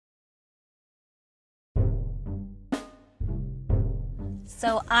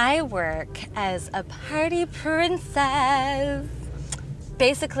So I work as a party princess.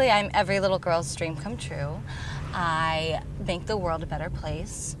 Basically, I'm every little girl's dream come true. I make the world a better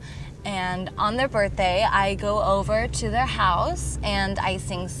place. And on their birthday, I go over to their house and I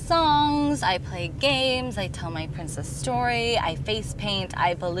sing songs, I play games, I tell my princess story, I face paint,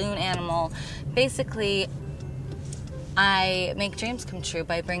 I balloon animal. Basically, I make dreams come true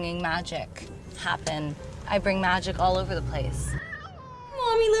by bringing magic happen. I bring magic all over the place.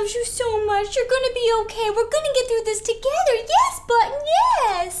 Mommy loves you so much. You're gonna be okay. We're gonna get through this together. Yes, Button,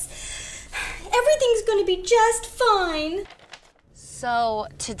 yes. Everything's gonna be just fine. So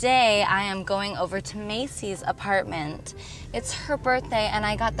today I am going over to Macie's apartment. It's her birthday and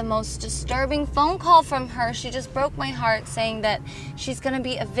I got the most disturbing phone call from her. She just broke my heart saying that she's gonna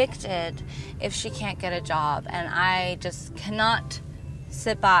be evicted if she can't get a job. And I just cannot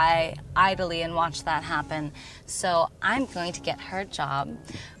sit by idly and watch that happen. So I'm going to get her job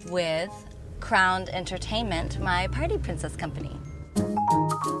with Crowned Entertainment, my party princess company.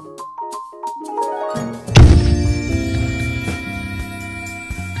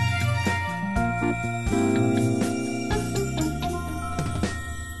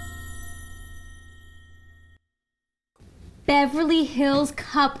 Beverly Hills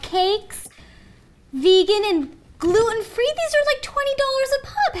cupcakes? Vegan and gluten-free? These are like $20 a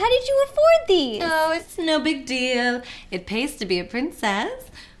pop. How did you afford these? Oh, it's no big deal. It pays to be a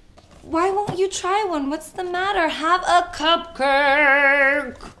princess. Why won't you try one? What's the matter? Have a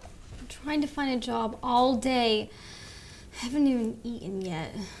cupcake. I'm trying to find a job all day. I haven't even eaten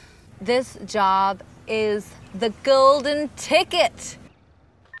yet. This job is the golden ticket.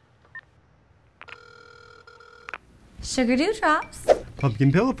 Sugar dewdrops.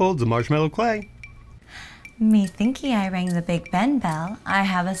 Pumpkin pillow folds and marshmallow clay. Me thinky I rang the Big Ben bell. I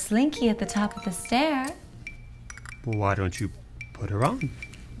have a slinky at the top of the stair. Well, why don't you put her on?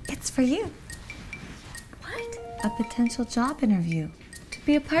 It's for you. What? A potential job interview. To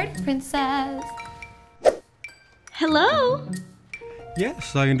be a party princess. Hello?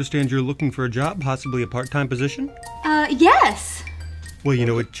 Yes, I understand you're looking for a job, possibly a part-time position? Yes. Well, you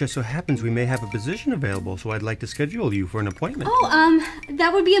know, it just so happens we may have a position available, so I'd like to schedule you for an appointment. Oh,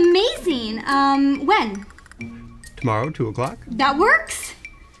 that would be amazing. When? Tomorrow, 2 o'clock? That works.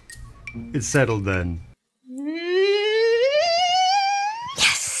 It's settled then.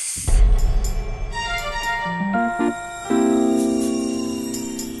 Yes!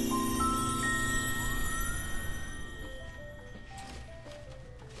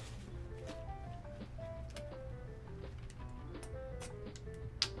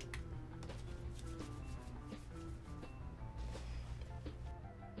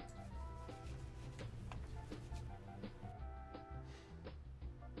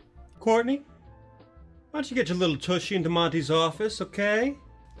 Courtney, why don't you get your little tushy into Monty's office, okay?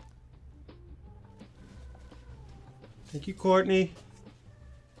 Thank you, Courtney.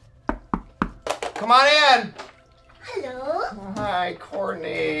 Come on in! Hello. Hi,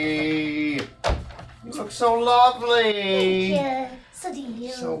 Courtney. You look so lovely. Thank you. So do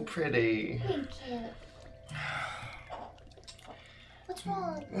you. So pretty. Thank you. What's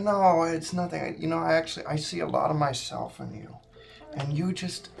wrong? No, it's nothing. You know, I see a lot of myself in you. And you're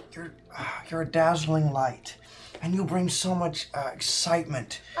a dazzling light. And you bring so much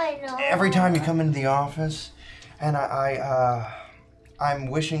excitement. I know. Every time you come into the office. And I'm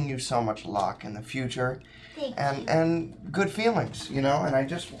wishing you so much luck in the future. Thank you. And good feelings, you know. And I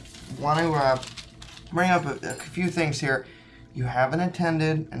just want to bring up a few things here. You haven't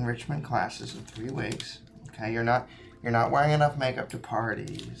attended enrichment classes in 3 weeks. Okay, you're not wearing enough makeup to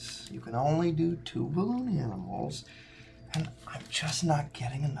parties. You can only do 2 balloon animals. And I'm just not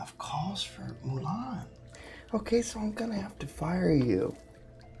getting enough calls for Mulan. Okay, so I'm gonna have to fire you.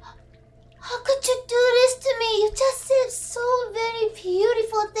 How could you do this to me? You just said so many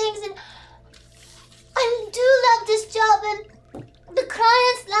beautiful things, and I do love this job, and the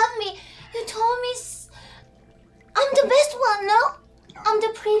clients love me. You told me I'm the best one, no? I'm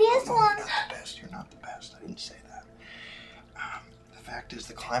the prettiest one. You're not the best. You're not the best. I didn't say that. The fact is,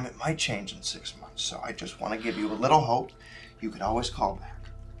 the climate might change in 6 months, so I just want to give you a little hope. You can always call back.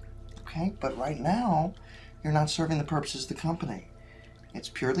 Okay? But right now, you're not serving the purposes of the company. It's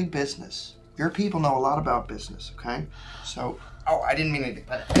purely business. Your people know a lot about business, okay? So, I didn't mean anything.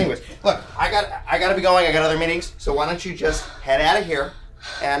 But anyways, look, I gotta be going. I got other meetings. So why don't you just head out of here,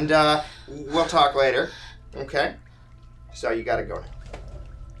 and we'll talk later, okay? So you gotta go now.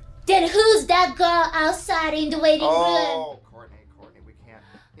 Then who's that girl outside in the waiting room? Oh, Courtney, we can't.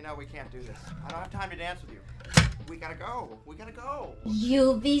 You know, we can't do this. I don't have time to dance with you. We gotta go. We gotta go.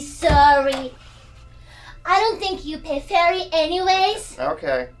 You'll be sorry. I don't think you pay ferry anyways.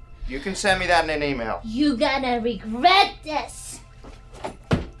 Okay. You can send me that in an email. You gonna regret this.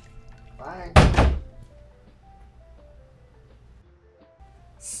 Bye.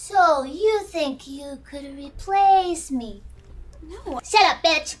 So you think you could replace me? No. Shut up,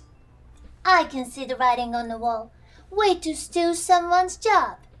 bitch. I can see the writing on the wall. Way to steal someone's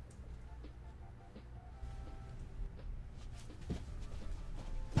job.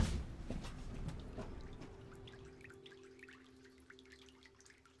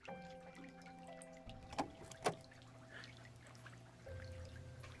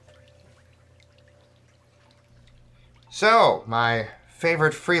 So, my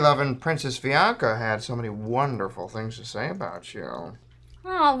favorite free-loving Princess Vianka had so many wonderful things to say about you.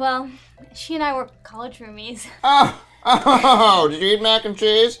 Oh, well, she and I were college roomies. Oh, did you eat mac and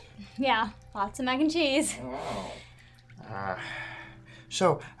cheese? Yeah, lots of mac and cheese.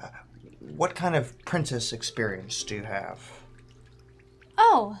 So, what kind of princess experience do you have?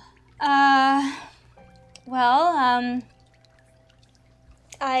 Oh,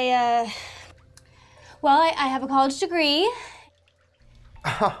 I have a college degree.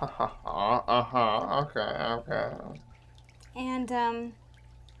 Okay. And,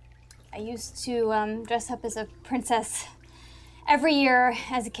 I used to, dress up as a princess every year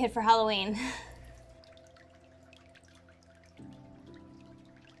as a kid for Halloween.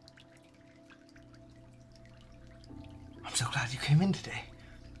 I'm so glad you came in today.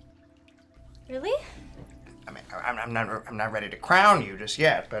 Really? I mean, I'm not ready to crown you just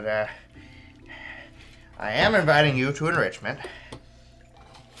yet, but I am inviting you to enrichment.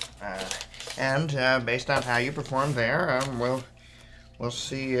 And based on how you perform there, we'll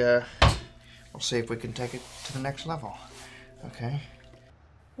see if we can take it to the next level. Okay?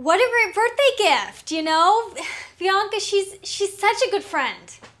 What a great birthday gift, you know? Bianca, she's such a good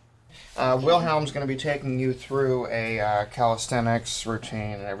friend. Wilhelm's going to be taking you through a calisthenics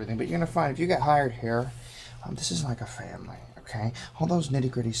routine and everything, but you're going to find if you get hired here, this is like a family, okay? All those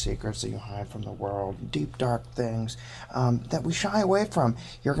nitty-gritty secrets that you hide from the world, deep, dark things that we shy away from,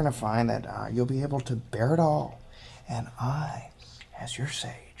 you're going to find that you'll be able to bear it all. And I, as your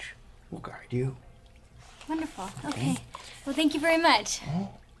sage, will guide you. Wonderful. Okay. Well, thank you very much. Oh,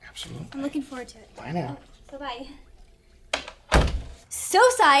 absolutely. I'm looking forward to it. Bye now. Bye-bye. So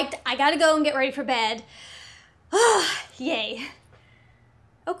psyched. I gotta go and get ready for bed. Yay.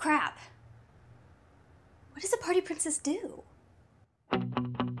 Oh, crap. What does a party princess do?